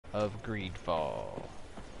of Greedfall.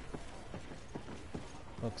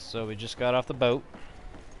 Looks so we just got off the boat.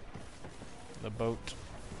 The boat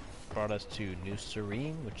brought us to New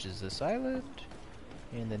Serene, which is this island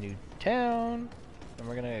in the new town. And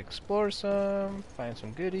we're gonna explore some, find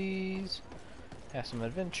some goodies, have some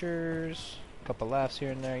adventures, a couple laughs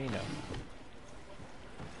here and there, you know.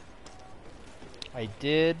 I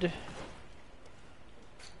did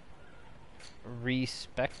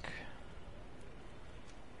respec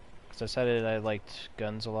because I decided I liked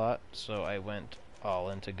guns a lot, so I went all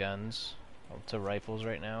into guns, to rifles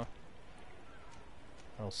right now.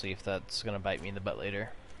 I'll see if that's gonna bite me in the butt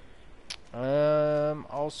later.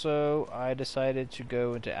 Also, I decided to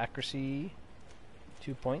go into accuracy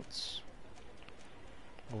 2 points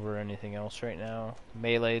over anything else right now.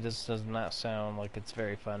 Melee does not sound like it's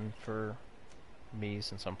very fun for me,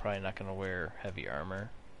 since I'm probably not gonna wear heavy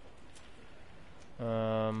armor.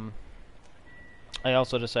 I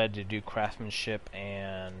also decided to do craftsmanship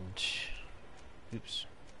and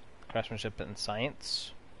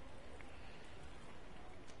science.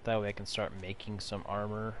 That way I can start making some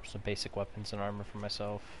armor, some basic weapons and armor for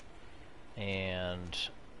myself, and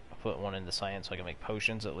put one into science so I can make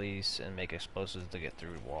potions at least, and make explosives to get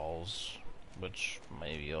through walls, which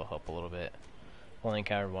maybe will help a little bit. Only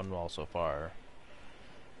encountered one wall so far.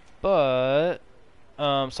 But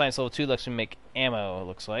science level 2 lets me make ammo, it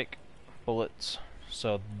looks like. Bullets.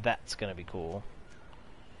 So that's gonna be cool.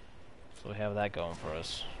 So we have that going for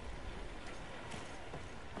us.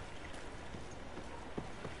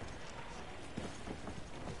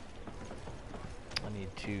 I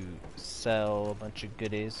need to sell a bunch of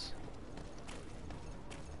goodies.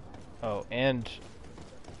 Oh, and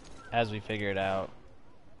as we figured out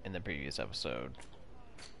in the previous episode,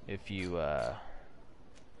 if you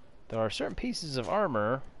there are certain pieces of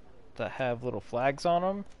armor that have little flags on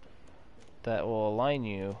them that will align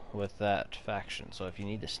you with that faction. So if you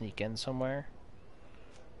need to sneak in somewhere,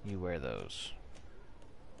 you wear those.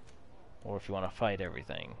 Or if you want to fight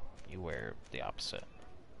everything, you wear the opposite.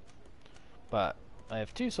 But I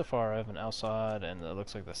have two so far. I have an Al-Sad and it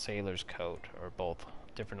looks like the Sailor's Coat, are both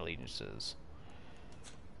different allegiances.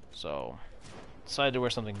 So decided to wear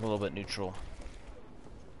something a little bit neutral,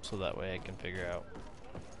 so that way I can figure out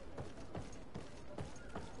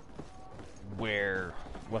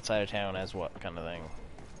what side of town has what kind of thing.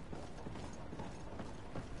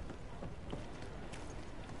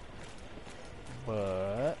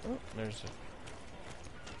 But oh, there's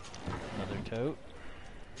another tote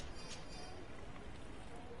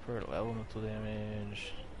for elemental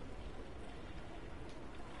damage.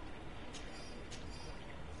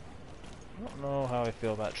 I don't know how I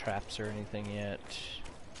feel about traps or anything yet.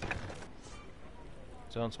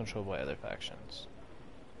 Zones controlled by other factions.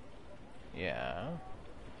 Yeah.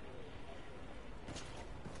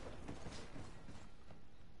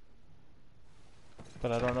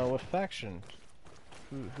 But I don't know what faction.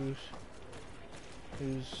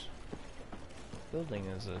 Whose building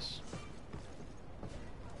is this?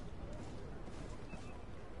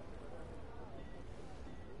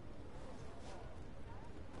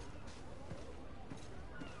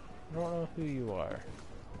 I don't know who you are,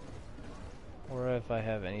 or if I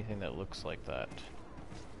have anything that looks like that.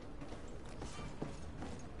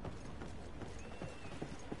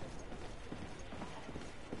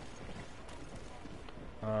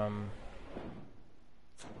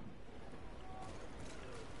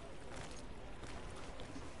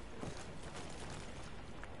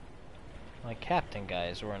 My captain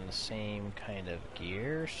guys were in the same kind of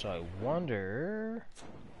gear, so I wonder.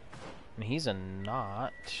 I mean, he's a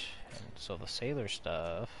knot, and so the sailor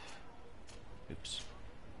stuff. Oops.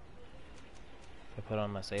 If I put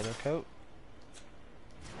on my sailor coat,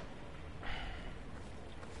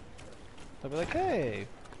 they'll be like, "Hey,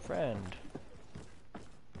 friend.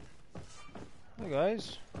 Hi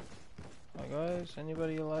guys. Hi guys.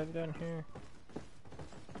 Anybody alive down here?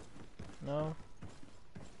 No?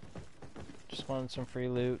 Just wanted some free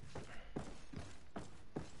loot.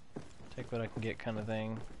 Take what I can get, kind of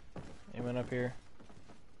thing. Anyone up here?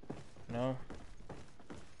 No?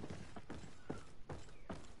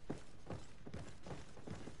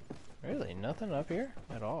 Really? Nothing up here?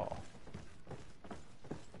 At all?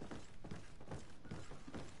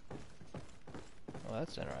 Well,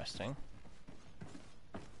 that's interesting.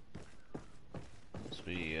 This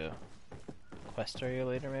will be a quest area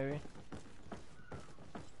later, maybe?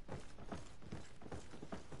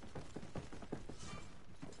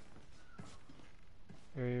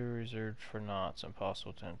 Area reserved for knots,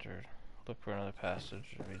 impossible to enter. Look for another passage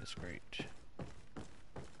and be discreet.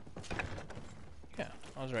 Yeah,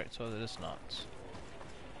 I was right, so it is knots.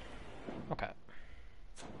 Okay.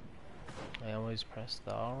 always press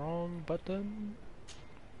the wrong button.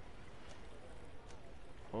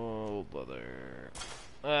 Oh, brother.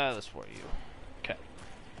 Ah, that's for you. Okay.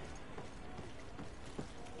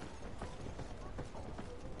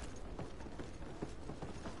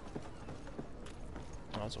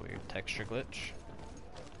 Oh, that's a weird texture glitch.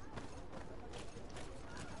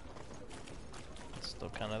 It's still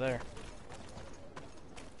kind of there.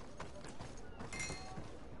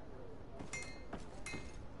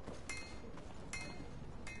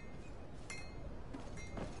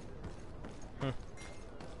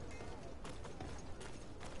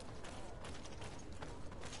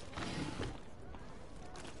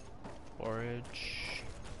 Forage.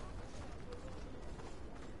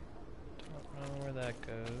 Don't know where that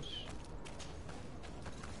goes.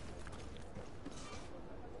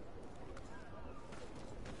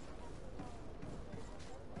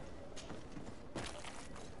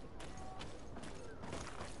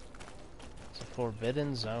 It's a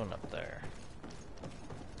forbidden zone up there.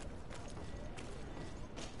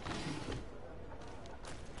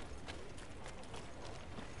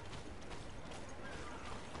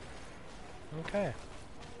 Okay.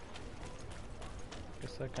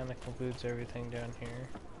 Guess that kind of concludes everything down here.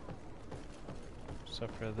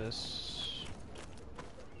 Except for this.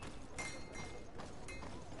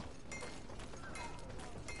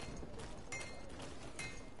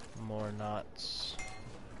 More knots.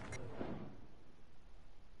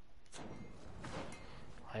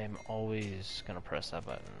 I am always gonna press that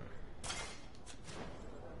button.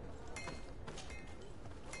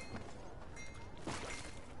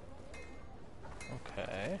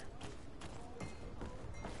 Okay.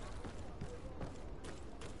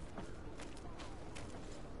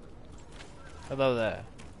 Hello there.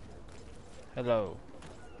 Hello.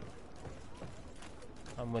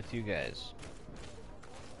 I'm with you guys.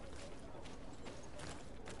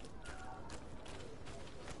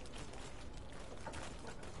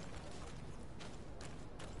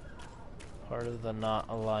 Part of the Knot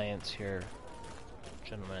Alliance here,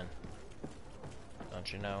 gentlemen.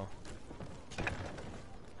 Don't you know?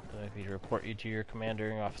 If you report you to your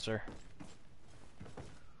commanding officer.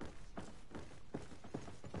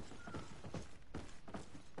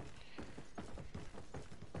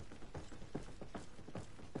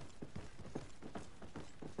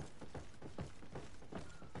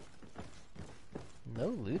 No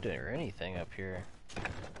loot or anything up here.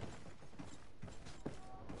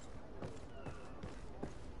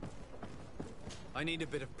 I need a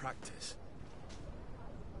bit of practice.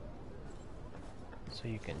 So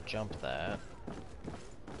you can jump that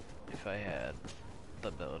if I had the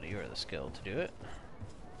ability or the skill to do it.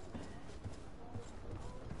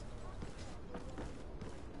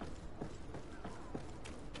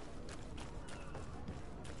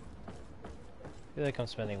 I feel like I'm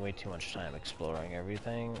spending way too much time exploring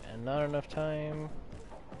everything and not enough time.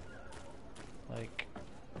 Like,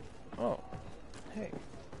 oh, hey.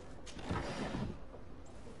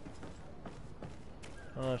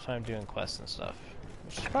 Not enough time doing quests and stuff.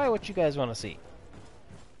 Which is probably what you guys want to see.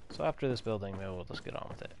 So after this building, maybe we'll just get on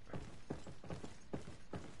with it.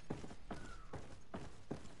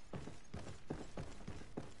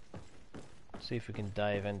 See if we can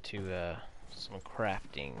dive into some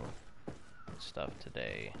crafting stuff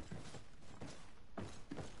today.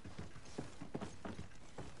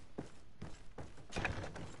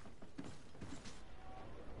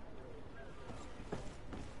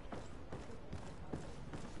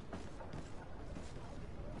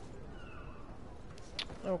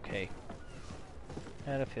 Okay. I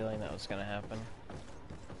had a feeling that was gonna happen.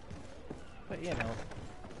 But you know.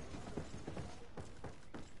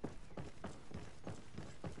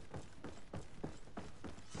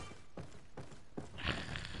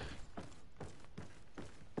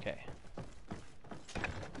 Okay.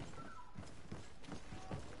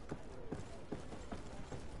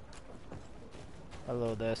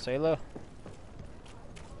 Hello there, sailor.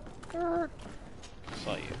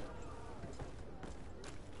 Saw you.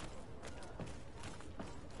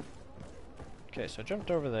 Okay, so I jumped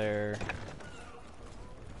over there.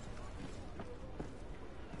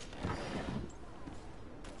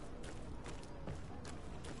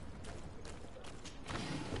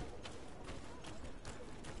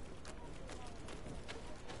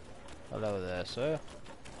 Hello there, sir.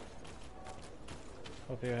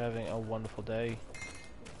 Hope you're having a wonderful day.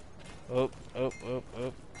 Oh, oh, oh,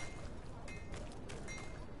 oh.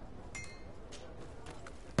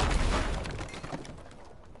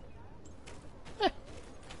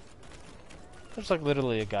 There's like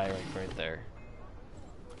literally a guy right there.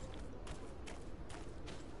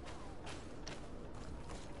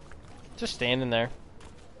 Just standing there.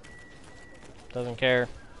 Doesn't care.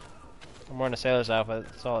 I'm wearing a sailor's outfit.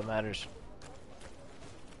 That's all that matters.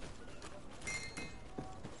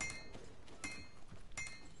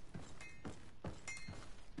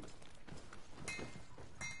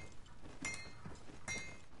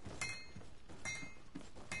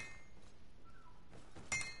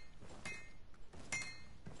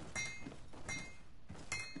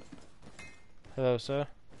 Hello, sir.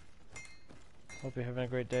 Hope you're having a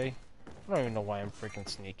great day. I don't even know why I'm freaking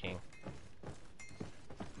sneaking.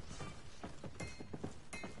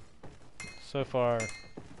 So far,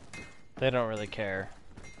 they don't really care.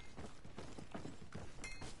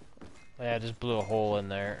 Yeah, I just blew a hole in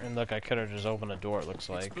there. And look, I could have just opened a door, it looks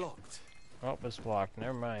like. It's blocked. Oh, it's blocked.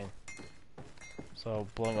 Never mind. So,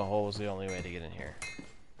 blowing a hole was the only way to get in here.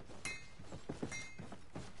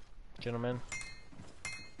 Gentlemen.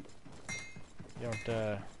 You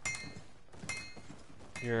don't,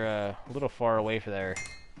 you're a little far away from there.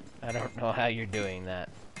 I don't know how you're doing that.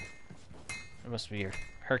 It must be your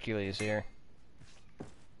Hercules here.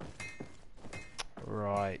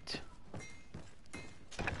 Right.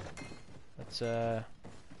 Let's,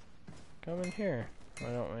 come in here. Why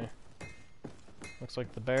don't we? Looks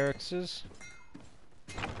like the barracks is.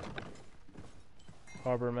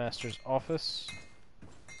 Harbor Master's office.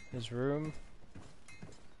 His room.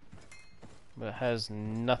 But it has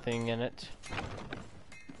nothing in it.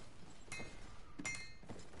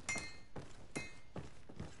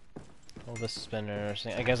 Well, this has been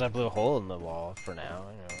interesting. I guess I blew a hole in the wall for now.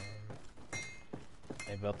 You know.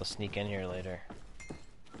 Maybe I'll have to sneak in here later.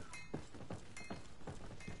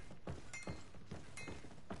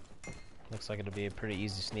 Looks like it'll be a pretty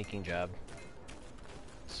easy sneaking job.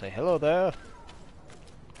 Say hello there.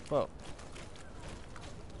 Whoa.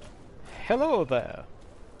 Hello there.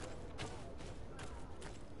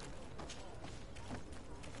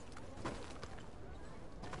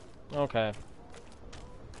 Okay.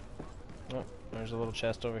 Oh, there's a little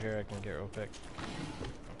chest over here I can get real quick.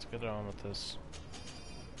 Let's get on with this.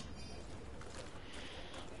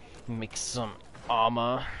 Make some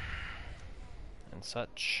armor and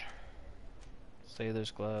such.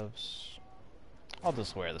 Sailor's gloves. I'll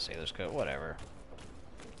just wear the sailor's coat, whatever.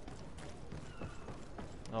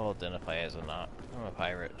 I'll identify as a not. I'm a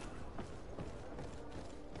pirate.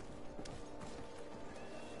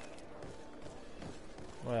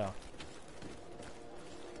 Well.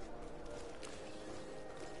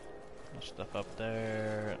 There's stuff up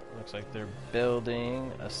there. It looks like they're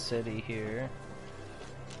building a city here.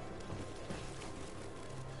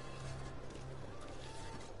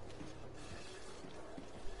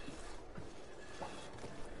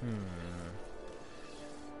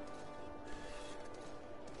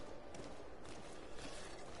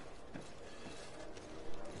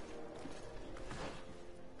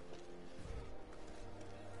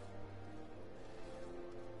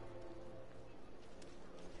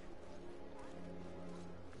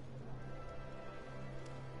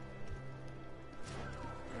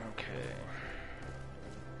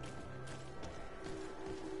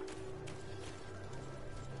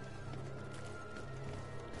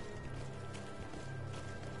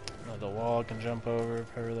 The wall I can jump over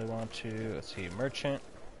if I really want to. Let's see, merchant.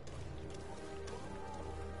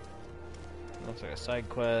 Looks like a side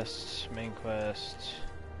quest, main quest.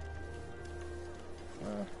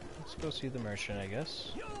 Let's go see the merchant, I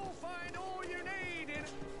guess. You'll find all you need in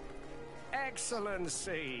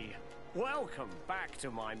Excellency. Welcome back to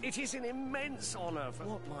my... It is an immense honor for...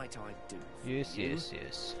 What might I do for Yes, you? yes,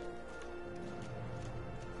 yes.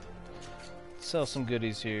 Sell some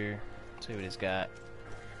goodies here. See what he's got.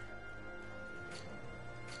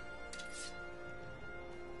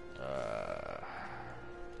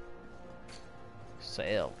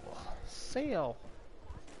 Sale. Sale.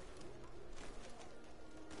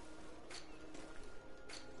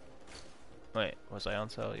 Wait, was I on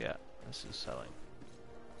sale? Yeah, this is selling.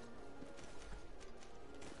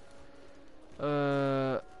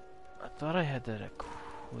 I thought I had that equipped.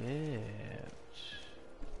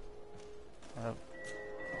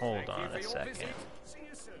 Hold on a second.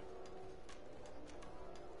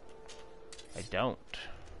 I don't.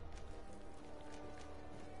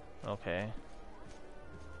 Okay.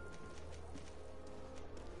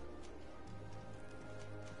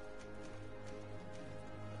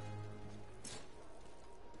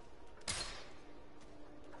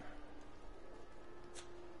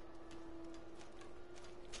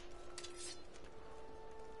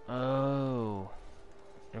 Oh.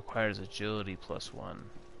 Requires agility +1.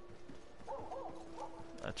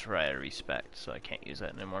 That's right, I respect, so I can't use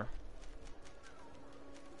that anymore.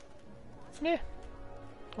 Yeah.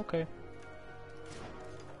 Okay.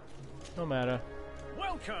 No matter.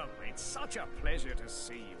 Welcome! It's such a pleasure to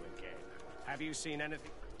see you again. Have you seen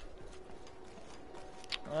anything?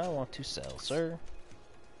 I want to sell, sir.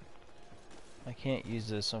 I can't use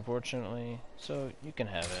this, unfortunately, so you can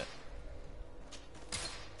have it.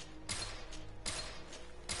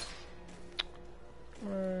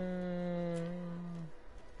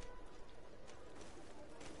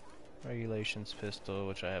 Regulations pistol,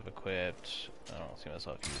 which I have equipped. I don't see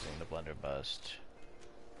myself using the blender bust.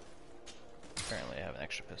 Apparently I have an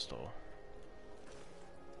extra pistol.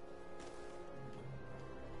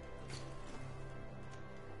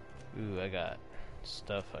 Ooh, I got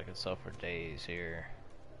stuff I could sell for days here.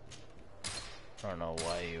 I don't know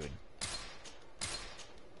why you would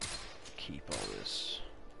keep all this.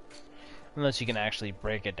 Unless you can actually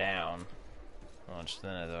break it down. Which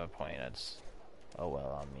then at that point it's oh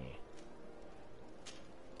well on me.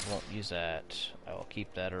 Won't use that. I will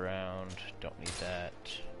keep that around. Don't need that.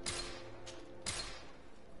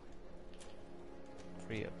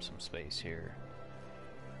 Free up some space here.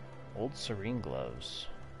 Old Serene gloves.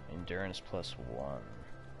 Endurance +1.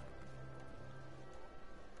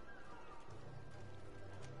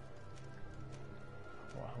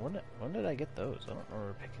 Wow, when did I get those? I don't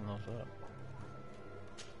remember picking those up.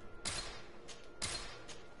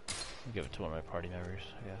 I'll give it to one of my party members,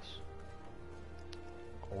 I guess.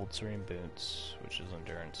 Old Serene boots, which is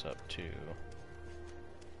endurance up to.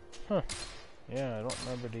 Huh. Yeah, I don't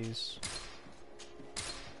remember these.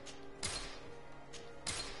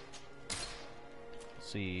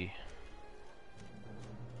 Let's see.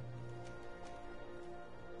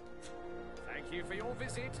 Thank you for your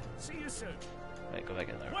visit. See you soon. Wait, go back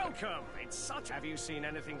in there. Welcome! It's such. Have you seen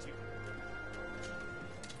anything to.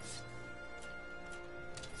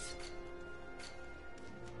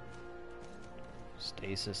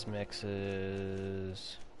 Stasis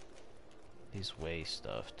mixes. These way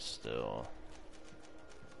stuffed still.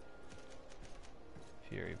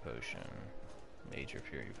 Fury potion. Major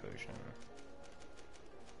fury potion.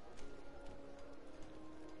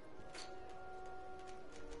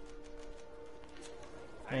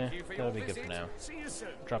 That'll be good for now.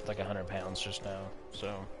 Dropped like 100 pounds just now,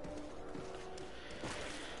 so.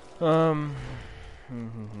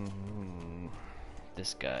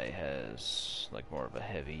 This guy has like more of a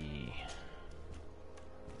heavy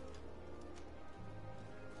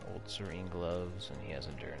Old Serene gloves, and he has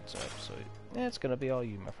endurance up, so yeah, it's gonna be all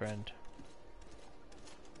you, my friend.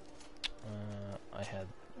 I had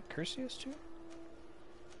Curseus too?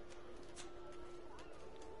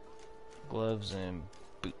 Gloves and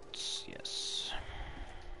boots, yes.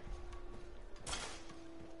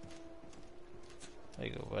 There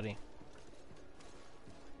you go, buddy.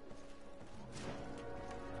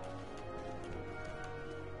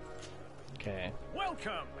 Okay.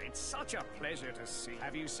 Welcome! It's such a pleasure to see.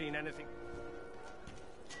 Have you seen anything?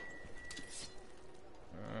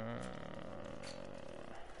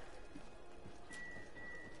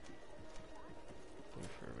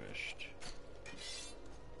 Refurbished.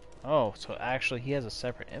 Oh, so actually he has a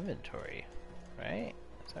separate inventory, right?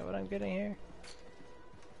 Is that what I'm getting here?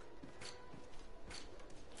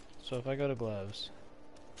 So if I go to gloves.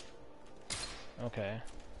 Okay.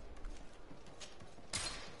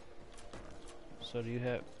 So do you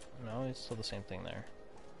have... No, it's still the same thing there.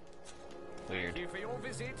 Weird. Thank you for your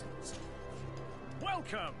visit.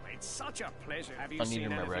 Welcome! It's such a pleasure. Have you I need to seen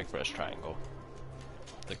remember I anything? press triangle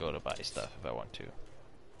to go to buy stuff if I want to.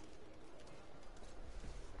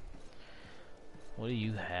 What do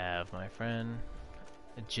you have, my friend?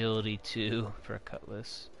 Agility 2 for a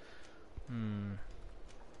cutlass. I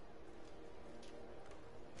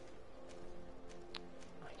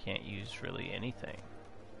can't use really anything.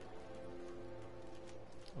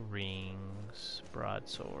 Rings,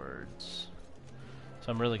 broadswords.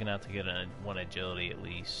 So I'm really gonna have to get one agility at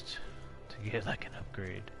least to get like an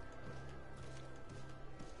upgrade.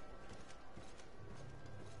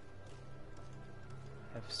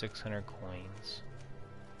 I have 600 coins.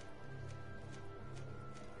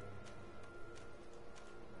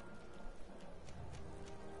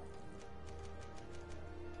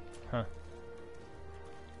 Huh.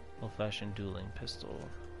 Old-fashioned dueling pistol.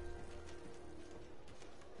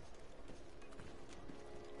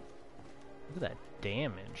 Look at that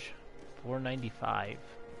damage. 495.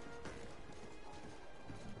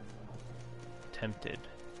 Tempted.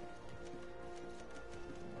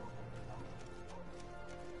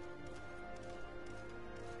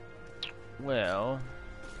 Well,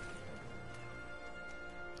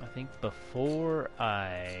 I think before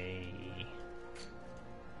I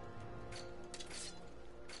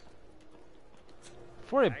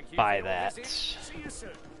buy that,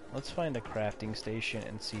 let's find a crafting station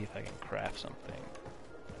and see if I can craft something.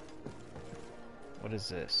 What is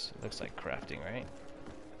this? It looks like crafting, right?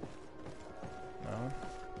 No?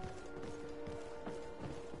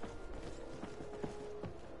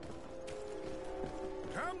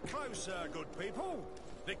 Come closer, good people.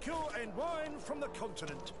 Liqueur and wine from the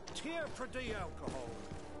continent. Tier for D alcohol.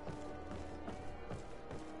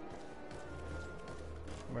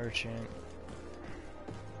 Merchant.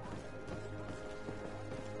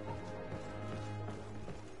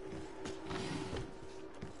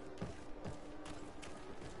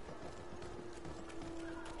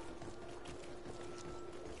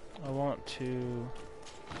 I want to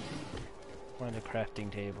find a crafting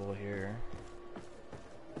table here.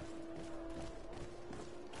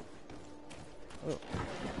 Oh.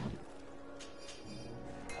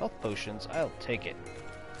 Health potions, I'll take it.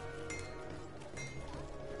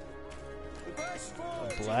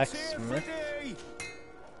 A blacksmith?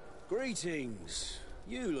 Greetings.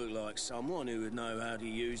 You look like someone who would know how to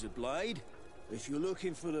use a blade. If you're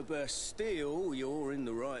looking for the best steel, you're in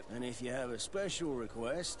the right. And if you have a special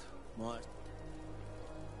request, might...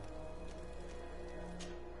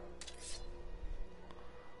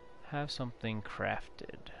 Have something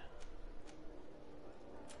crafted.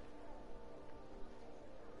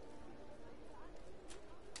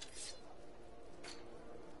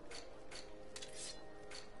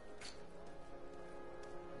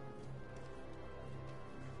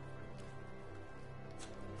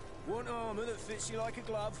 Want armor that fits you like a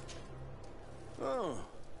glove? Oh,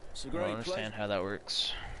 it's a I great don't understand how that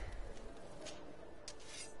works.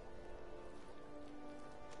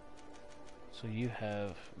 So you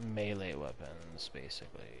have melee weapons,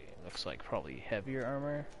 basically. Looks like probably heavier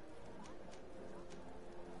armor.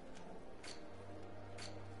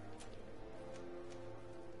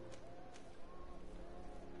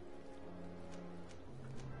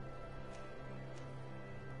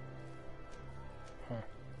 Huh.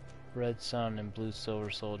 Red Sun and Blue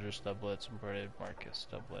Silver Soldier doublets, embroidered Marcus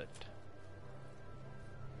doublet.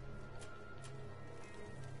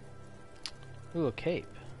 Ooh, a cape.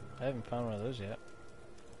 I haven't found one of those yet.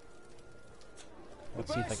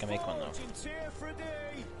 Let's see if I can make one though.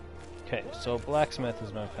 Okay, so blacksmith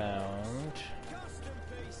has been found.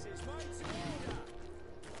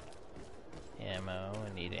 Ammo,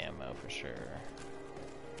 I need ammo for sure.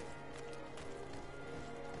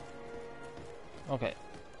 Okay,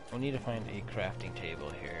 we need to find a crafting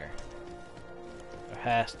table here. There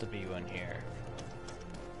has to be one here.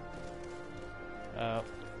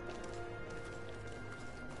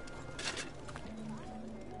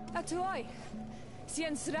 Atuoi,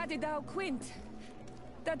 sien sradi dau quint.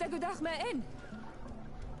 Da dagudach me in.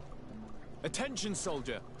 Attention,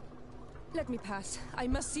 soldier! Let me pass. I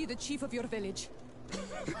must see the chief of your village.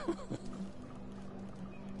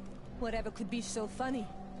 Whatever could be so funny?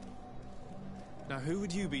 Now who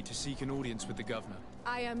would you be to seek an audience with the governor?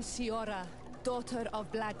 I am Siora, daughter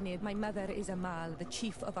of Bladnid. My mother is Amal, the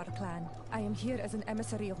chief of our clan. I am here as an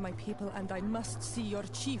emissary of my people, and I must see your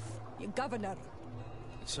chief, your governor.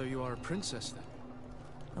 So you are a princess, then?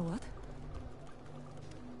 A what?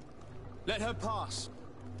 Let her pass!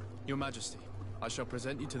 Your Majesty, I shall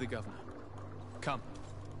present you to the governor. Come.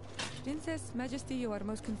 Princess, Majesty, you are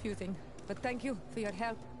most confusing. But thank you for your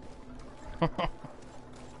help.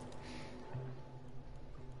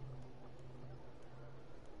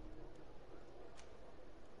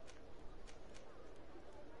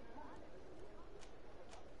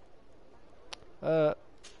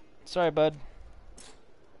 Sorry, bud.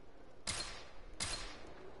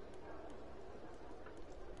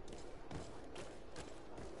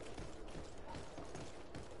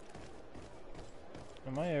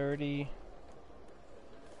 Am I already...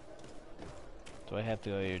 Do I have to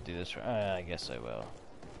go here to do this? I guess I will.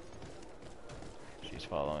 She's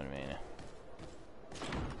following me.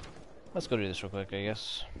 Let's go do this real quick, I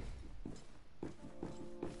guess.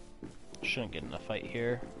 Shouldn't get in a fight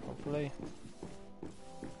here, hopefully.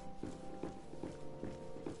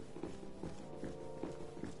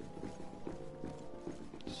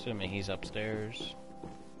 Assuming he's upstairs.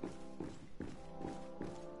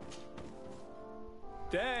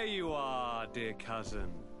 There you are, dear cousin.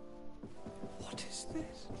 What is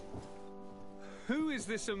this? Who is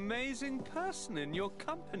this amazing person in your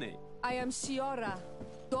company? I am Siora,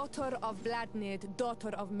 daughter of Bladnid, daughter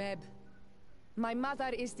of Meb. My mother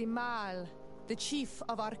is the Mal, the chief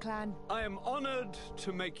of our clan. I am honored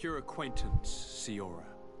to make your acquaintance, Siora.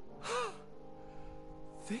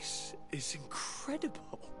 This is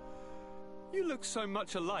incredible. You look so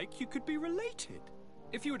much alike you could be related.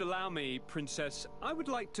 If you would allow me, Princess, I would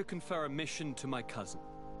like to confer a mission to my cousin.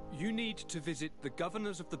 You need to visit the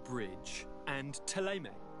governors of the bridge and Teleme.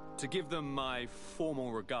 to give them my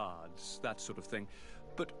formal regards, that sort of thing,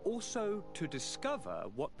 but also to discover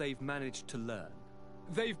what they've managed to learn.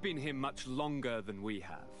 They've been here much longer than we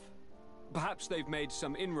have. Perhaps they've made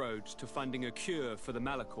some inroads to finding a cure for the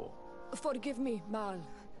Malachor. Forgive me, Mal,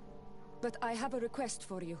 but I have a request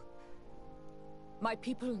for you. My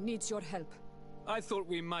people needs your help. I thought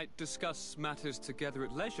we might discuss matters together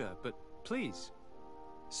at leisure, but please,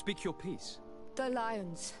 speak your piece. The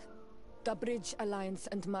Lions, the Bridge Alliance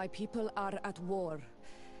and my people are at war.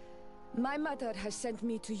 My mother has sent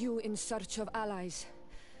me to you in search of allies.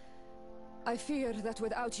 I fear that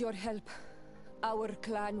without your help, our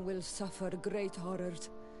clan will suffer great horrors.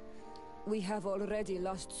 We have already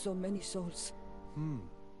lost so many souls.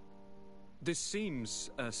 This seems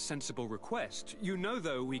a sensible request. You know,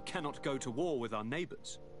 though, we cannot go to war with our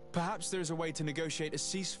neighbors. Perhaps there is a way to negotiate a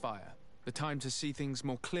ceasefire. The time to see things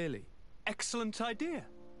more clearly. Excellent idea.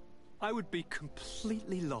 I would be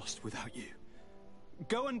completely lost without you.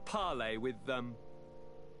 Go and parley with,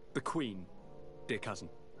 the Queen, dear cousin.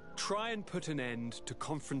 Try and put an end to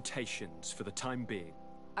confrontations for the time being.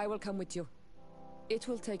 I will come with you. It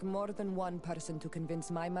will take more than one person to convince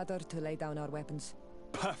my mother to lay down our weapons.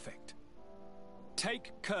 Perfect.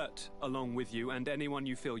 Take Kurt along with you and anyone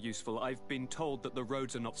you feel useful. I've been told that the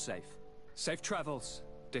roads are not safe. Safe travels,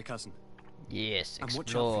 dear cousin. Yes, And watch out for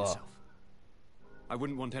explore. yourself. I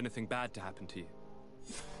wouldn't want anything bad to happen to you.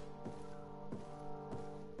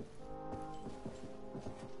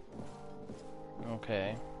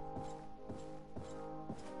 Okay.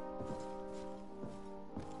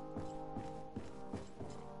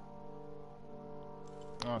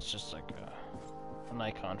 Oh, it's just like an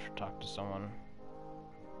icon for talk to someone.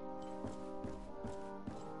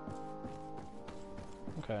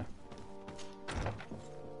 Okay.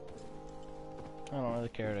 I don't really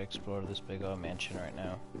care to explore this big old mansion right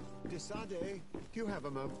now. Desade, do you have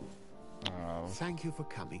a moment? Oh, Thank you for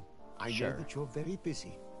coming. I Sure. know that you're very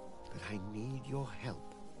busy, but I need your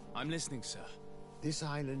help. I'm listening, sir. This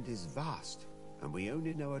island is vast, and we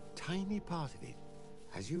only know a tiny part of it.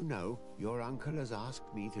 As you know, your uncle has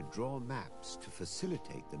asked me to draw maps to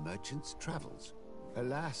facilitate the merchant's travels.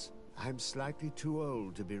 Alas, I'm slightly too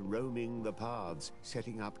old to be roaming the paths,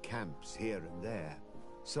 setting up camps here and there.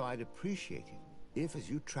 So I'd appreciate it if, as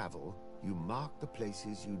you travel, you mark the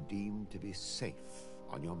places you deem to be safe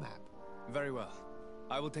on your map. Very well.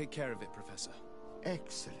 I will take care of it, Professor.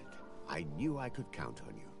 Excellent. I knew I could count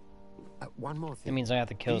on you. One more thing. it means I have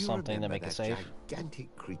to kill Do you something to remember make it that safe.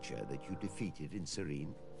 gigantic creature that you defeated in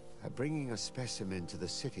Serene? Bringing a specimen to the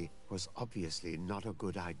city was obviously not a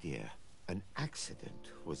good idea. An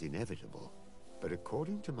accident was inevitable. But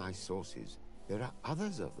according to my sources, there are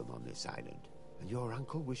others of them on this island, and your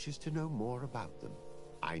uncle wishes to know more about them.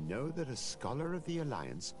 I know that a scholar of the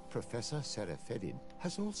Alliance, Professor Serafedin,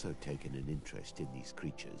 has also taken an interest in these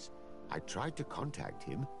creatures. I tried to contact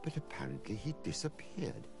him, but apparently he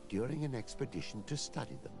disappeared during an expedition to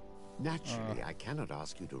study them. Naturally, I cannot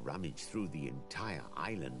ask you to rummage through the entire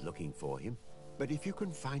island looking for him, but if you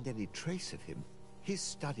can find any trace of him, his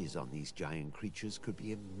studies on these giant creatures could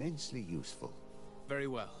be immensely useful. Very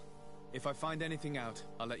well. If I find anything out,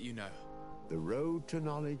 I'll let you know. The road to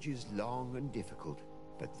knowledge is long and difficult,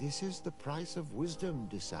 but this is the price of wisdom,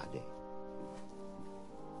 Desade.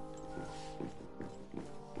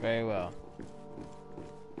 Very well.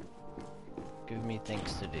 Give me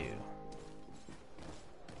things to do.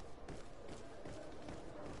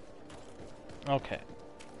 Okay.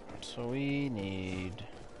 So we need to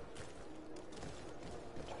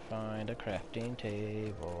find a crafting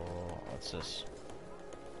table. What's this?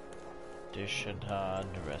 Dishadad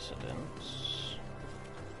Residence.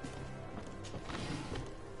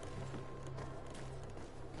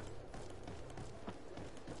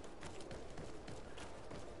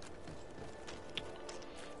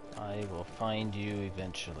 I will find you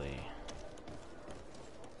eventually.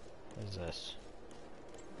 What is this?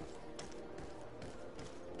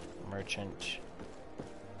 Merchant.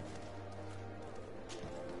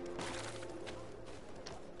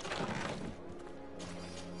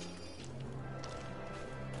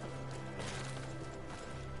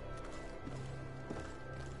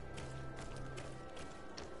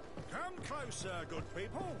 Come closer, good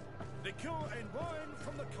people. Liqueur and wine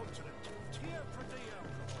from the continent. Tier for the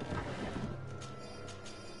alcohol.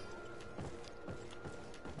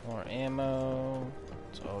 More ammo.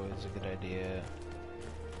 It's always a good idea.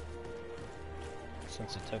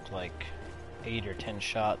 Since it took like 8 or 10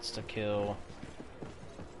 shots to kill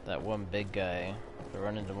that one big guy, we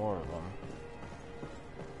run into more of them.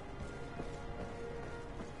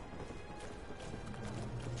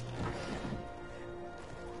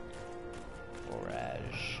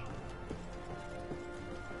 Forage.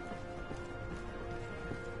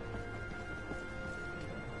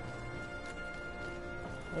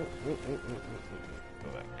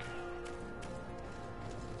 Go back.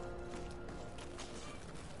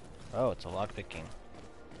 Oh, it's a lockpicking.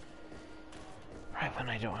 Right when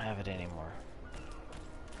I don't have it anymore.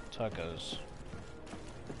 That's how it goes.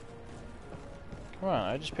 Come on,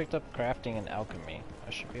 I just picked up crafting and alchemy.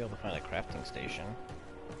 I should be able to find a crafting station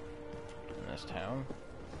in this town.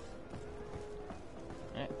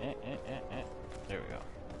 There we go.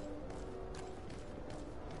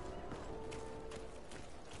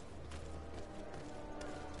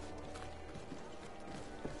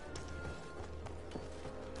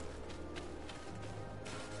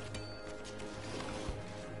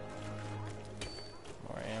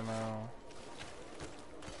 More ammo.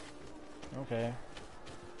 Okay.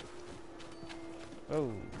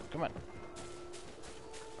 Oh, come on.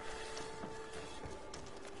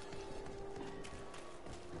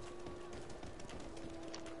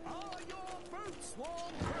 I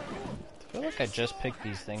feel like I just picked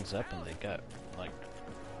these things up and they got, like,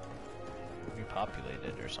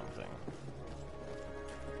 repopulated or something.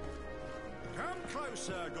 Come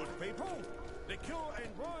closer, good people. Liqueur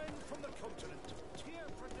and wine from the continent. Tear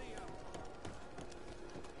for the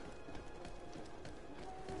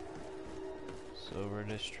Silver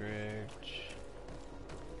District.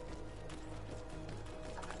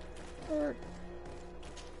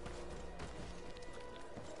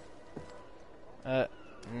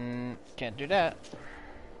 Can't do that.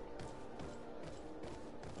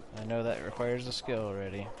 I know that requires a skill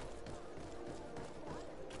already.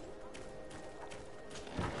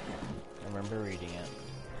 I remember reading it.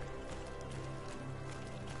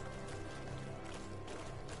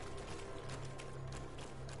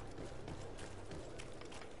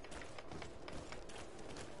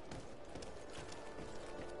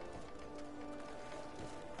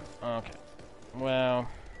 Okay. Well,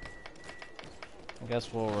 I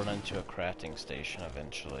guess we'll run into a crafting station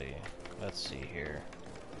eventually. Let's see here.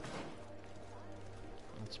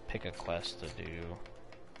 Let's pick a quest to do.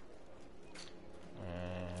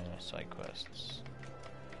 Side quests.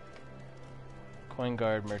 Coin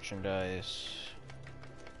guard merchandise.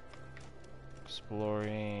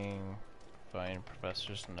 Exploring. Find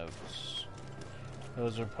professor's notes.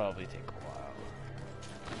 Those will probably take a while.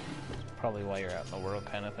 It's probably while you're out in the world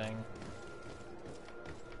kind of thing.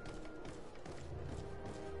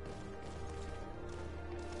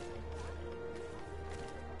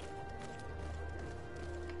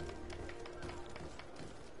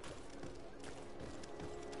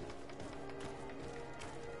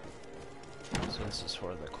 So this is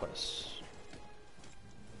for the quests.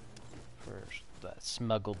 For that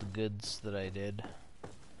smuggled goods that I did.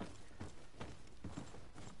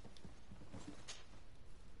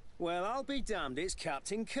 Well, I'll be damned, it's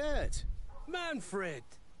Captain Kurt. Manfred!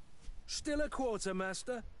 Still a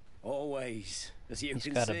quartermaster? Always, as you He's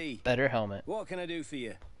can got see. a better helmet. What can I do for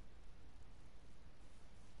you?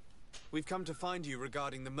 We've come to find you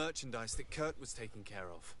regarding the merchandise that Kurt was taking care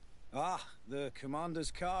of. Ah, the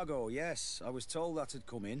commander's cargo, yes. I was told that had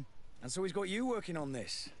come in. And so he's got you working on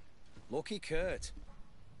this. Lucky Kurt.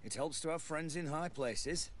 It helps to have friends in high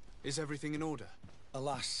places. Is everything in order?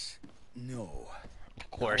 Alas, no.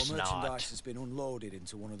 Of course Our not. merchandise has been unloaded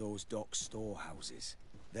into one of those dock storehouses.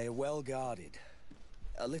 They are well guarded.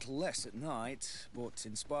 A little less at night, but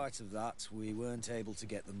in spite of that, we weren't able to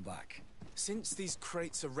get them back. Since these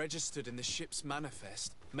crates are registered in the ship's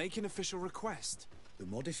manifest, make an official request. The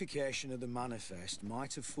modification of the manifest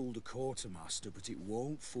might have fooled a quartermaster, but it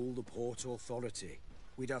won't fool the Port Authority.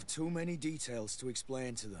 We'd have too many details to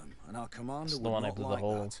explain to them, and our commander It's the would one I not blew the like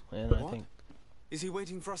hole that. in, I What? think. Is he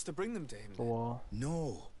waiting for us to bring them to him? The wall.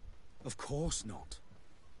 No, of course not.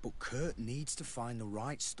 But Kurt needs to find the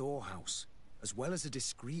right storehouse, as well as a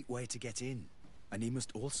discreet way to get in. And he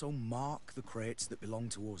must also mark the crates that belong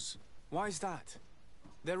to us. Why is that?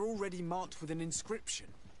 They're already marked with an inscription.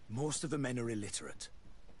 Most of the men are illiterate.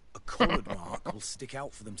 A coloured mark will stick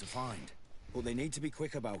out for them to find. But they need to be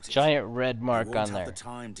quick about it. Giant red mark they won't on have there. the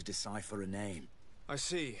time to decipher a name. I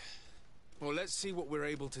see. Well, let's see what we're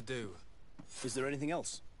able to do. Is there anything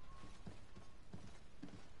else?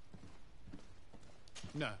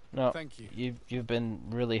 No, No, thank you. You've been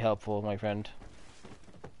really helpful, my friend.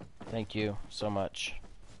 Thank you so much.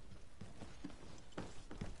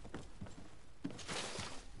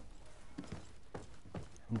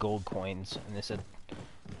 Gold coins, and they said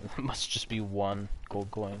it must just be one gold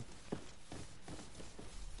coin.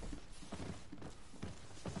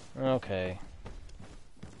 Okay.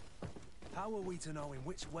 How are we to know in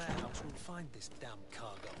which warehouse we'll find this damn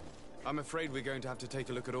cargo? I'm afraid we're going to have to take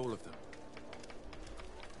a look at all of them.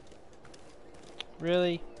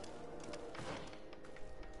 Really?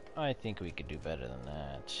 I think we could do better than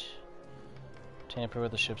that. Tamper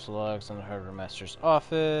with the ship's logs in the harbor master's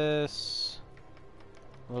office.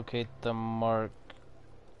 Locate the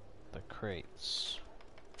crates.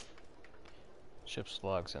 Ship's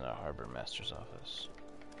logs in the harbor master's office.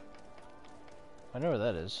 I know where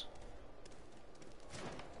that is.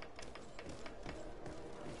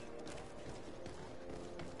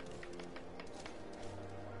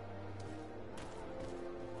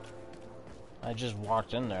 I just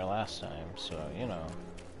walked in there last time, so you know.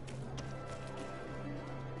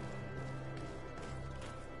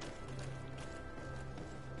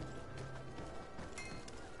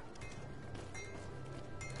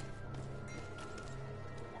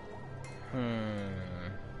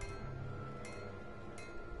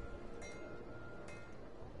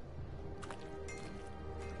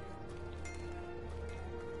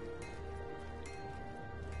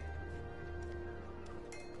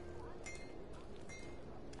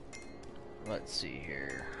 Let's see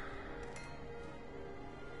here.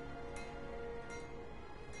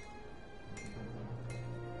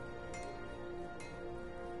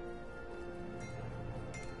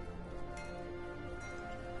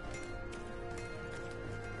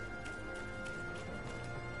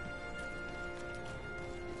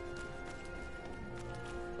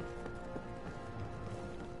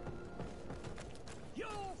 You'll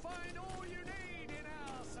find all you need in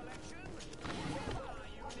our selection. Whatever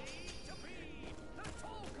you need to be the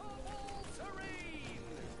talk of all terrain.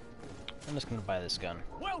 I'm just gonna buy this gun.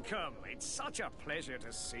 Welcome. It's such a pleasure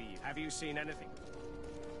to see you. Have you seen anything?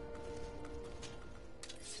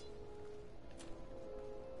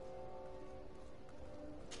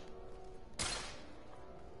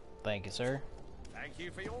 Thank you, sir. Thank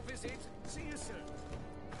you for your visit. See you soon.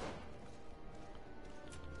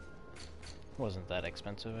 Wasn't that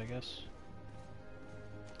expensive, I guess.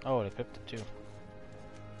 Oh, it equipped it too.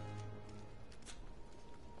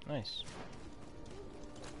 Nice.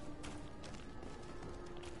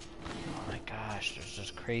 Oh my gosh, there's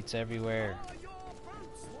just crates everywhere. Are your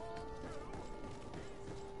boats warm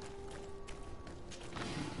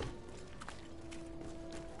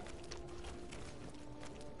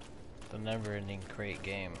The never-ending crate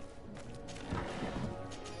game.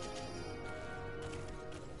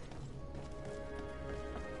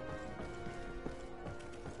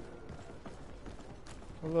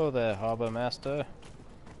 Hello there, Harbor Master.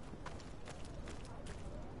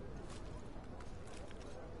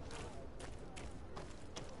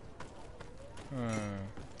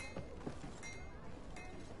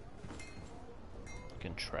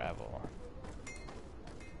 Can travel.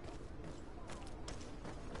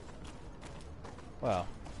 Wow.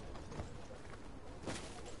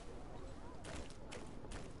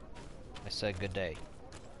 I said good day.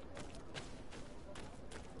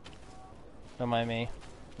 Don't mind me.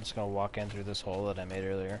 I'm just gonna walk in through this hole that I made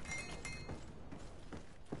earlier.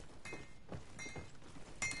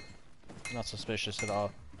 Not suspicious at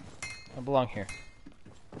all. I belong here.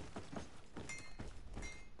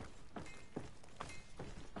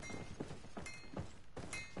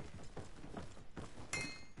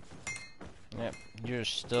 Yep, you're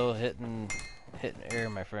still hitting air,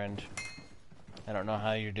 my friend. I don't know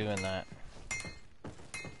how you're doing that.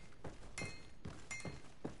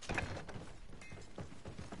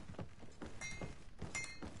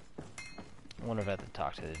 I wonder if I have to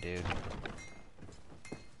talk to the dude.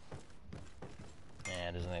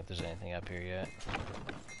 Yeah, doesn't think there's anything up here yet.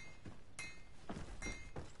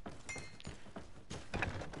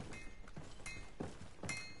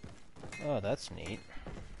 Oh, that's neat.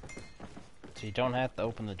 So you don't have to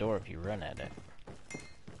open the door if you run at it.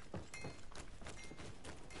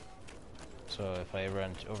 So if I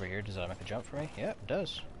run over here, does that make a jump for me? Yeah, it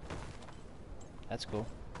does. That's cool.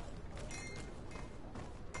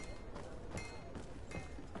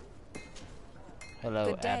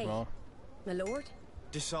 Hello, Good day, Admiral. my lord.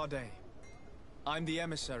 Disarday. I'm the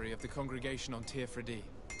emissary of the congregation on Tirfredi.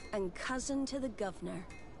 And cousin to the governor.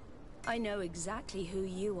 I know exactly who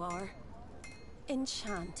you are.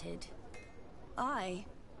 Enchanted. I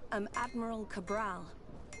am Admiral Cabral.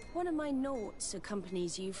 One of my Naughts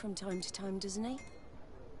accompanies you from time to time, doesn't he?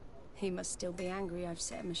 He must still be angry I've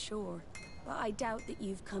set him ashore. But I doubt that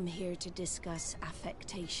you've come here to discuss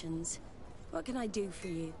affectations. What can I do for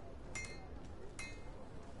you?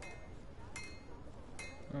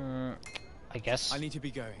 I guess I need to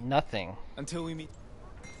be going. nothing. Until we meet.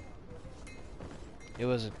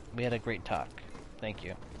 We had a great talk. Thank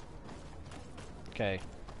you. Okay.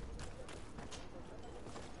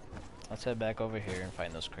 Let's head back over here and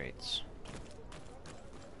find those crates.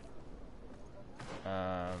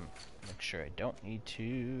 Make sure I don't need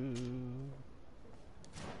to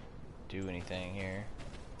do anything here.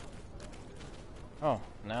 Oh,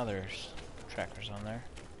 now there's trackers on there.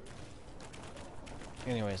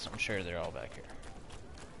 Anyways, I'm sure they're all back here.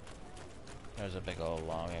 There's a big old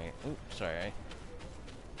long... Oop, sorry.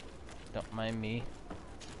 Don't mind me.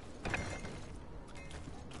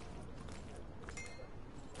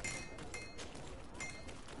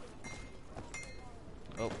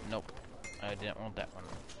 Oh, nope. I didn't want that one.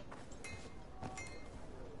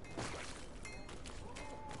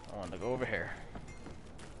 I wanted to go over here.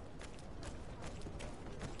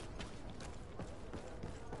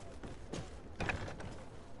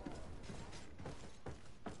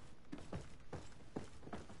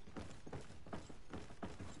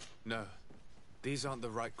 No, these aren't the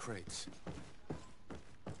right crates.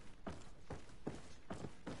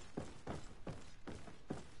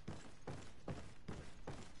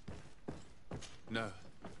 No,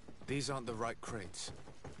 these aren't the right crates.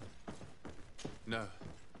 No,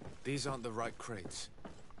 these aren't the right crates.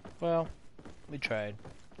 Well, we tried.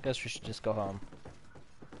 Guess we should just go home.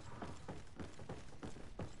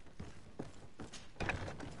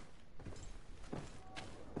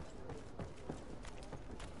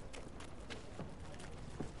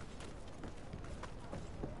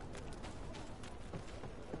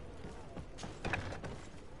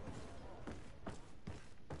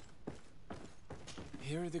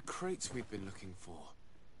 Here are the crates we've been looking for.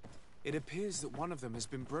 It appears that one of them has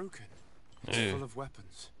been broken. It's full of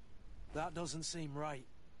weapons. That doesn't seem right.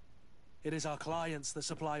 It is our clients that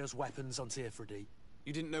supply us weapons on Tearfredy.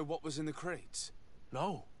 You didn't know what was in the crates?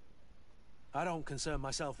 No. I don't concern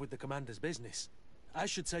myself with the commander's business. I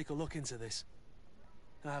should take a look into this.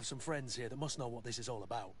 I have some friends here that must know what this is all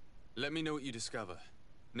about. Let me know what you discover.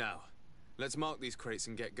 Now, let's mark these crates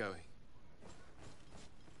and get going.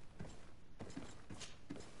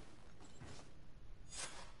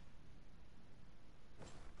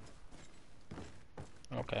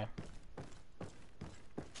 Okay.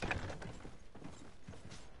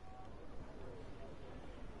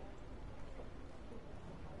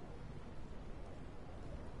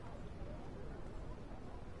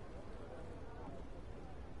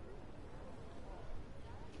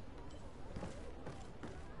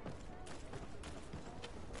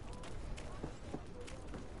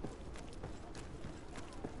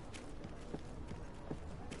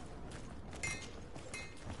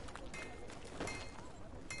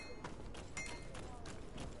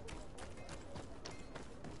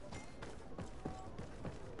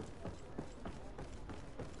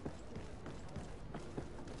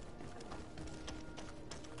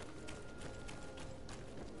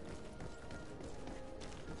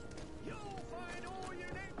 You'll find all you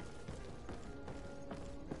need.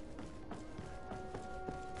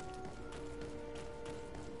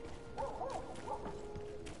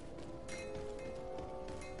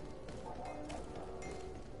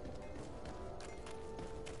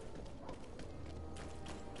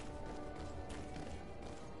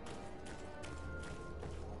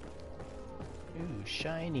 Ooh,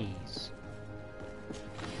 shinies.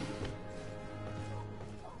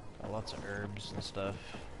 Got lots of herbs and stuff.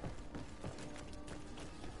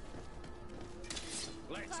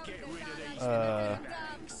 Let's get rid of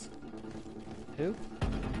these. Who?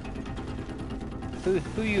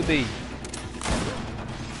 Who you be?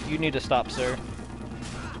 You need to stop, sir.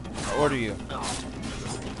 I order you.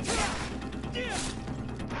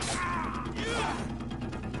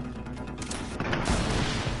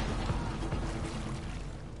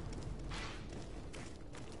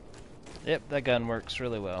 Yep, that gun works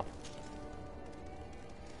really well.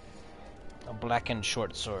 A blackened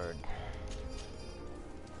short sword.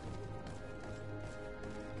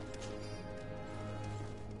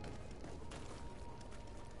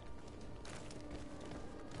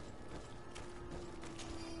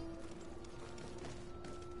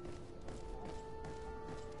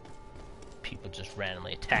 People just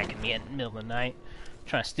randomly attacking me in the middle of the night,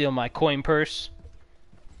 trying to steal my coin purse.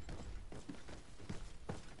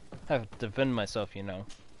 I have to defend myself, you know.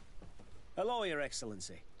 Hello, Your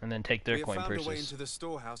Excellency. And then take their coin We have found a way purses. into the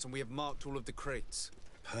storehouse and we have marked all of the crates.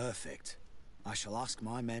 Perfect. I shall ask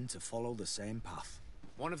my men to follow the same path.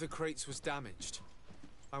 One of the crates was damaged.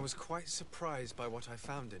 I was quite surprised by what I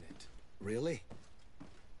found in it. Really?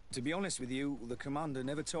 To be honest with you, the commander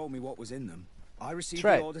never told me what was in them. I received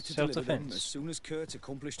That's right, the order to deliver them self-defense. as soon as Kurt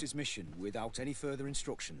accomplished his mission without any further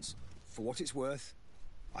instructions. For what it's worth,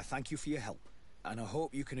 I thank you for your help, and I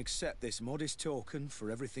hope you can accept this modest token for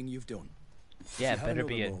everything you've done. Yeah, If you have better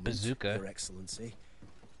be another a moment, bazooka. Your Excellency,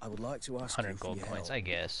 I would like to ask 100 you for gold your coins, help. I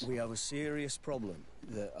guess. We have a serious problem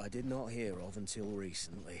that I did not hear of until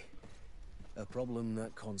recently. A problem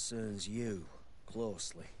that concerns you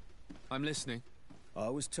closely. I'm listening. I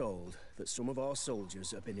was told that some of our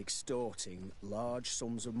soldiers have been extorting large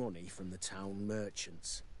sums of money from the town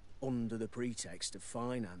merchants, under the pretext of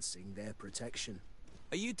financing their protection.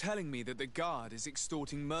 Are you telling me that the Guard is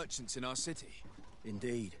extorting merchants in our city?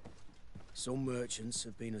 Indeed. Some merchants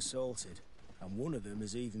have been assaulted, and one of them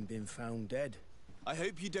has even been found dead. I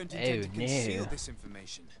hope you don't intend to no. conceal this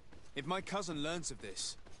information. If my cousin learns of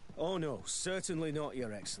this... Oh no, certainly not,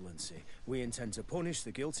 Your Excellency. We intend to punish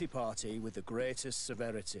the guilty party with the greatest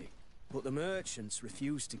severity. But the merchants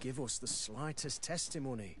refuse to give us the slightest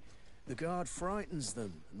testimony. The Guard frightens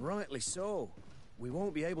them, and rightly so. We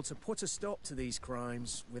won't be able to put a stop to these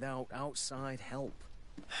crimes without outside help.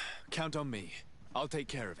 Count on me. I'll take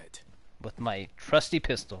care of it. With my trusty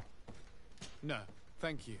pistol. No,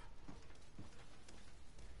 thank you.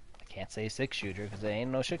 I can't say 6-shooter because there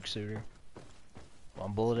ain't no 6-shooter.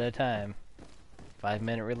 One bullet at a time.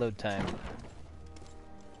 5-minute reload time.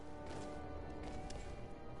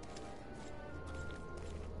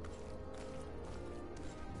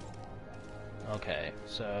 Okay,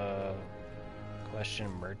 so question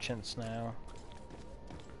merchants now.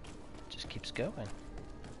 Just keeps going.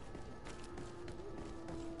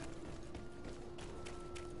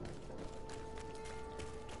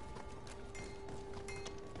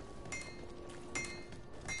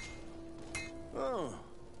 Oh,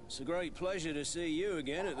 it's a great pleasure to see you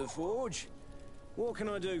again at the forge. What can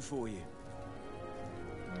I do for you?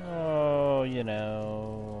 Oh, you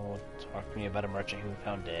know, talk to me about a merchant who we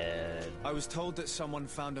found dead. I was told that someone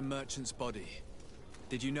found a merchant's body.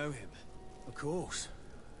 Did you know him? Of course.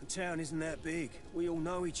 The town isn't that big. We all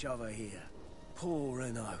know each other here. Poor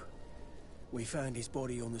Renault. We found his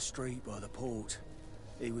body on the street by the port.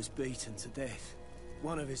 He was beaten to death.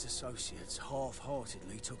 One of his associates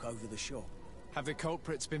half-heartedly took over the shop. Have the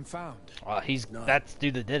culprits been found? Oh, No. that's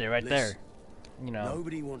dude that did it right Listen, there. You know.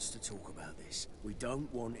 Nobody wants to talk about this. We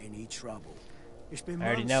don't want any trouble. It's been I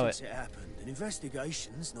already months know since it. it happened. An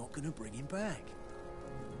investigation's not going to bring him back.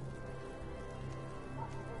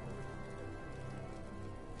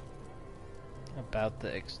 About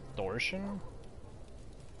the extortion?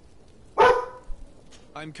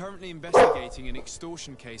 I'm currently investigating an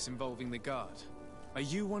extortion case involving the Guard. Are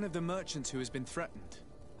you one of the merchants who has been threatened?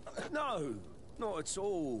 No, not at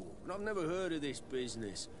all. I've never heard of this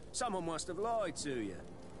business. Someone must have lied to you.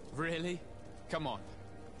 Really? Come on.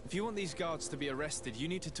 If you want these guards to be arrested, you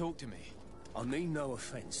need to talk to me. I mean no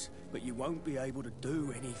offense, but you won't be able to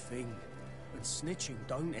do anything. And snitching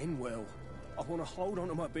don't end well. I want to hold on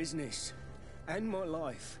to my business. And my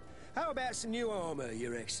life. How about some new armor,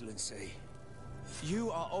 Your Excellency?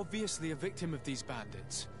 You are obviously a victim of these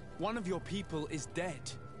bandits. One of your people is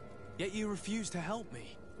dead. Yet you refuse to help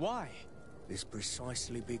me. Why? It's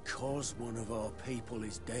precisely because one of our people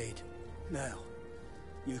is dead. Now,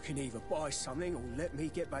 you can either buy something or let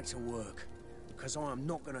me get back to work. Because I am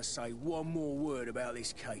not going to say one more word about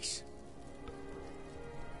this case.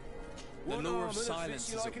 The One law armor of that silence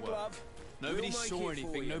fits you is like at a work. glove. Nobody We'll make saw it for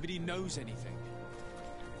anything, you. nobody knows anything.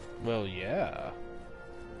 Well, yeah.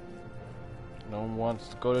 No one wants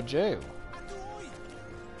to go to jail.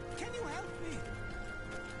 Can you help me?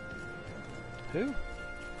 Who?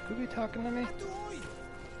 Could be talking to me?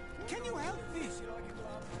 Can you help me?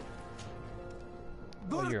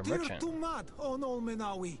 Oh, you're a Bertir merchant. Tumad on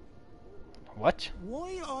Olmenawi. What?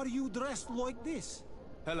 Why are you dressed like this?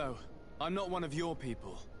 Hello. I'm not one of your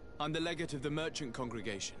people. I'm the legate of the merchant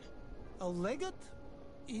congregation. A legate?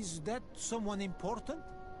 Is that someone important?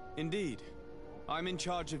 Indeed. I'm in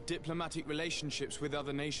charge of diplomatic relationships with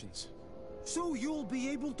other nations. So you'll be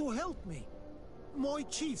able to help me. My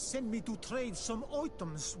chief sent me to trade some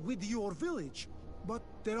items with your village, but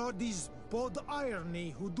there are these Bod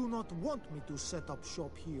Irony who do not want me to set up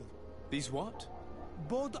shop here. These what?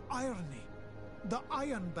 Bod Irony, the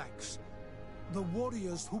Ironbacks, the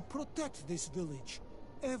warriors who protect this village.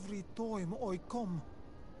 Every time I come,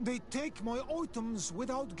 they take my items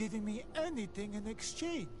without giving me anything in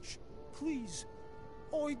exchange. Please,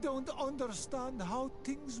 I don't understand how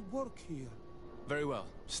things work here. Very well.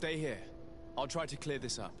 Stay here. I'll try to clear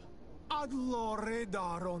this up. Adlo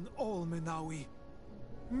Redar on Olmenawi.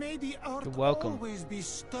 May the earth You're welcome. always be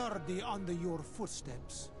sturdy under your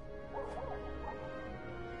footsteps.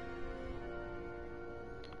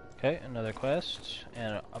 Okay, another quest.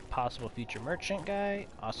 And a possible future merchant guy.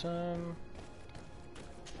 Awesome.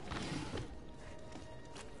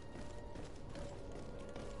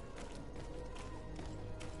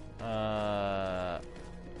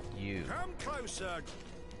 You. Come closer.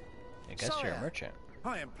 I guess you're a Sire, merchant.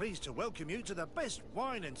 I am pleased to welcome you to the best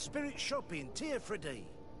wine and spirit shop in Tirfredi.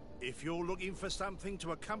 If you're looking for something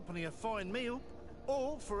to accompany a fine meal,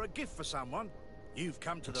 Or for a gift for someone. You've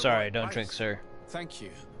come to the Sorry, right don't place. drink, sir. Thank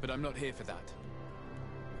you, but I'm not here for that.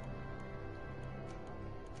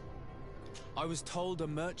 I was told a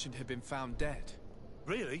merchant had been found dead.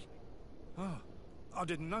 Really? Oh, I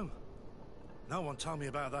didn't know. No one told me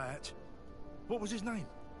about that. What was his name?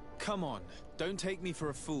 Come on, don't take me for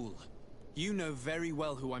a fool. You know very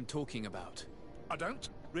well who I'm talking about. I don't?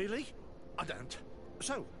 Really? I don't.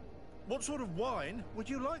 So, what sort of wine would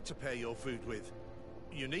you like to pair your food with?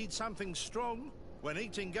 You need something strong when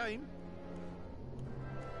eating game?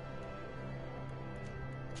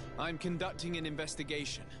 I'm conducting an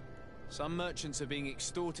investigation. Some merchants are being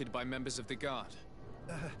extorted by members of the guard.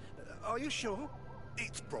 Are you sure?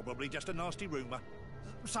 It's probably just a nasty rumor.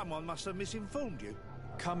 Someone must have misinformed you.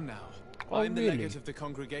 Come now. Oh, I'm the really? legate of the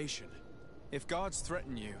congregation. If guards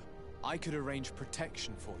threaten you, I could arrange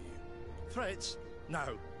protection for you. Threats?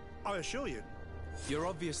 No, I assure you. You're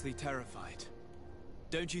obviously terrified.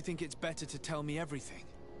 Don't you think it's better to tell me everything?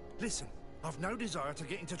 Listen, I've no desire to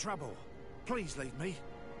get into trouble. Please leave me.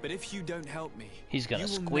 But if you don't help me, He's gonna you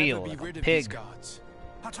will squeal never be like a rid of these pig. guards.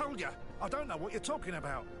 I told you, I don't know what you're talking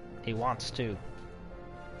about. He wants to.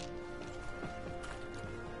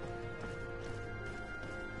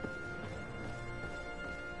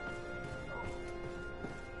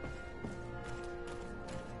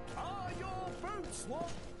 Are your boots what?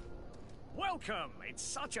 Welcome! It's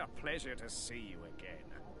such a pleasure to see you again.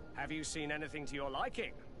 Have you seen anything to your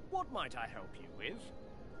liking? What might I help you with?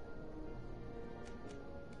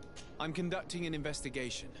 I'm conducting an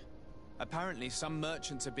investigation. Apparently, some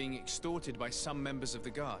merchants are being extorted by some members of the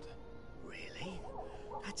guard. Really?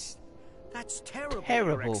 That's terrible, Your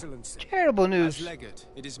Terrible. Excellency. Terrible news. As legate,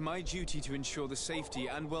 it is my duty to ensure the safety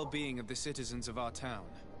and well-being of the citizens of our town.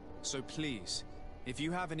 So please, if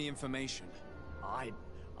you have any information...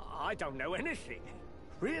 I don't know anything.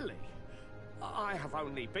 Really? I have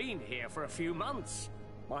only been here for a few months.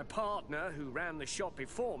 My partner, who ran the shop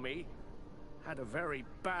before me, had a very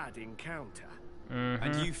bad encounter.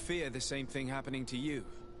 And you fear the same thing happening to you.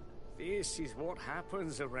 This is what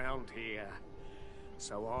happens around here.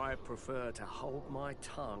 So I prefer to hold my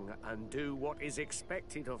tongue and do what is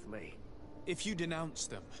expected of me. If you denounce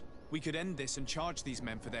them, we could end this and charge these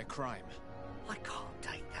men for their crime. I can't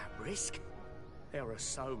take that risk. There are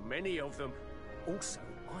so many of them. Also,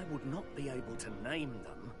 I would not be able to name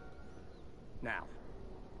them. Now,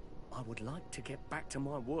 I would like to get back to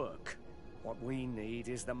my work. What we need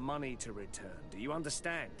is the money to return. Do you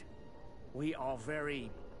understand? We are very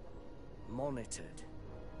monitored.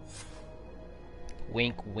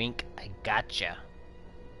 Wink, wink, I gotcha.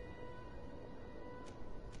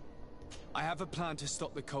 I have a plan to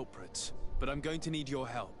stop the culprits, but I'm going to need your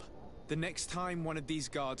help. The next time one of these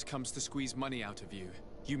guards comes to squeeze money out of you,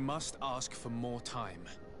 you must ask for more time.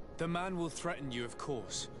 The man will threaten you, of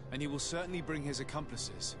course, and he will certainly bring his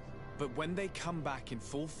accomplices. But when they come back in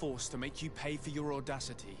full force to make you pay for your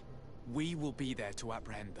audacity, we will be there to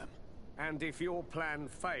apprehend them. And if your plan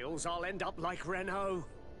fails, I'll end up like Renault.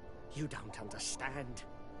 You don't understand.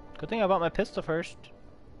 Good thing I bought my pistol first.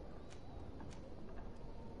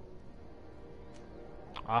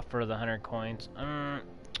 Offer the 100 coins.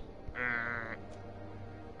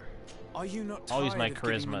 Are you not I'll use tired my of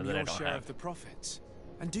giving charisma them that I your don't share have. of the profits?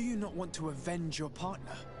 And do you not want to avenge your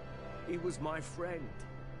partner? He was my friend,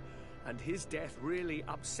 and his death really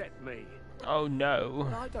upset me. Oh no.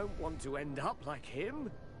 But I don't want to end up like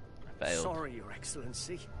him. I failed. Sorry, Your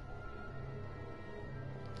Excellency.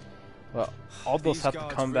 Well, I'll just These have to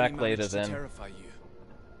guards come really back later managed to then. terrify you.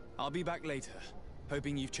 I'll be back later,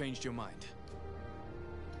 hoping you've changed your mind.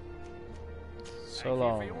 So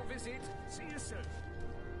long. Thank you for your visit. See you soon.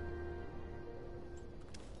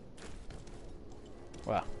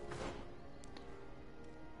 Wow.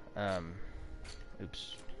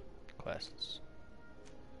 Oops. Quests.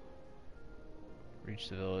 Reach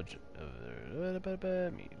the village of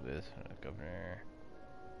the... Meet with governor.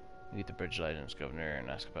 Meet the bridge lieutenant's governor and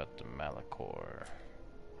ask about the Malachor.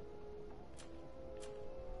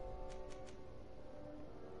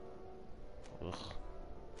 Ugh.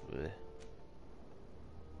 Blech.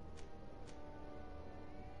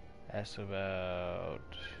 Ask about...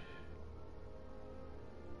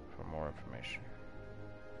 for more information.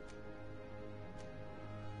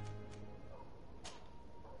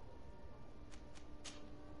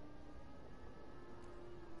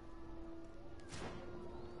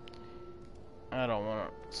 I don't want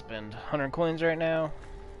to spend 100 coins right now.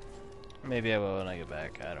 Maybe I will when I get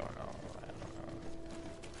back. I don't know.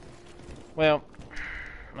 Well,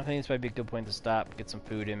 I think this might be a good point to stop, get some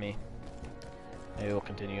food in me. Maybe we'll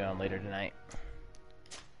continue on later tonight.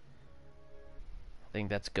 I think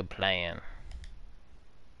that's a good plan.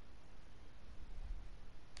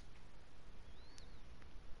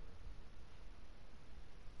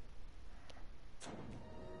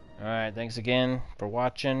 Alright, thanks again for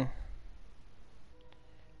watching.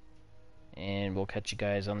 And we'll catch you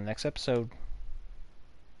guys on the next episode.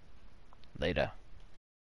 Later.